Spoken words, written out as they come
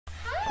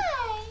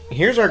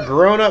Here's our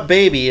grown-up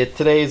baby.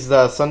 Today's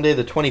Sunday,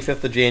 the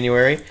 25th of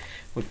January.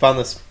 We found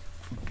this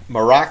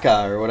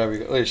Maraca or whatever.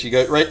 Look, she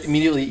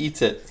immediately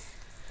eats it.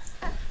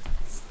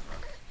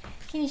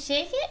 Can you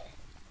shake it?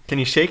 Can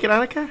you shake it,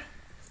 Annika?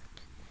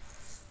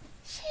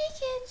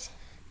 Shake it.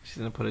 She's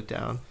gonna put it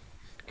down.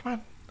 Come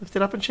on, lift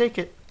it up and shake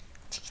it.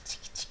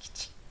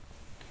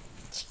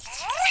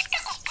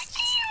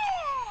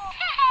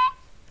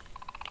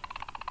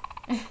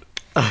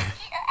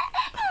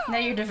 Now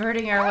you're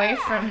diverting her away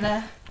from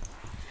the...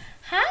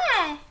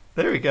 Hi.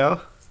 There we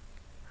go.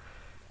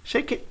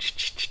 Shake it.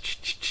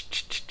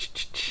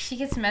 She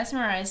gets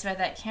mesmerized by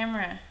that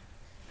camera.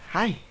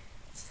 Hi.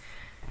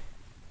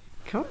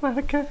 Come on,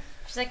 Annika.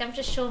 She's like, I'm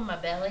just showing my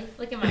belly.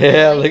 Look at my Yeah,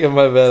 belly. look at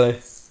my belly.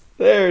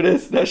 There it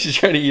is. Now she's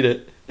trying to eat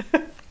it.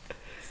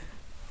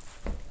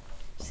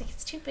 She's like,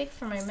 it's too big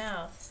for my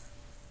mouth.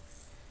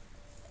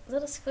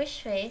 Little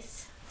squish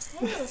face.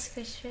 Hi, little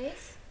squish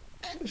face.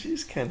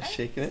 She's kind of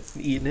shaking it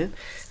and eating it.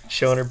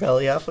 Showing her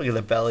belly off. Look at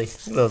the belly.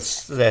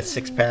 That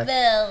six-pack.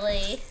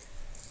 Belly.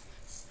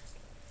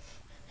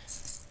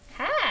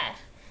 Hi.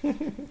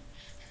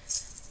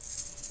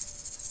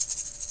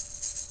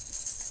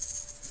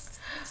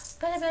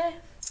 Better.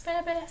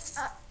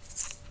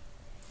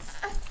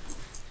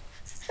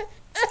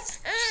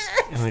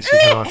 And when she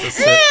kind of wants to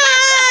sit.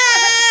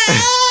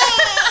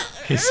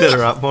 Can you sit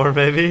her up more,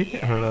 maybe?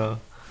 I don't know.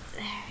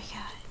 There we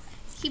go.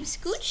 Keep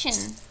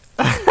scooching.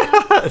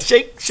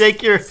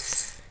 Shake your...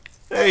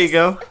 There you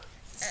go.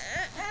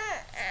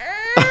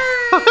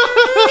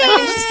 I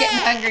think she's getting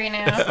hungry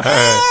now. All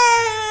right.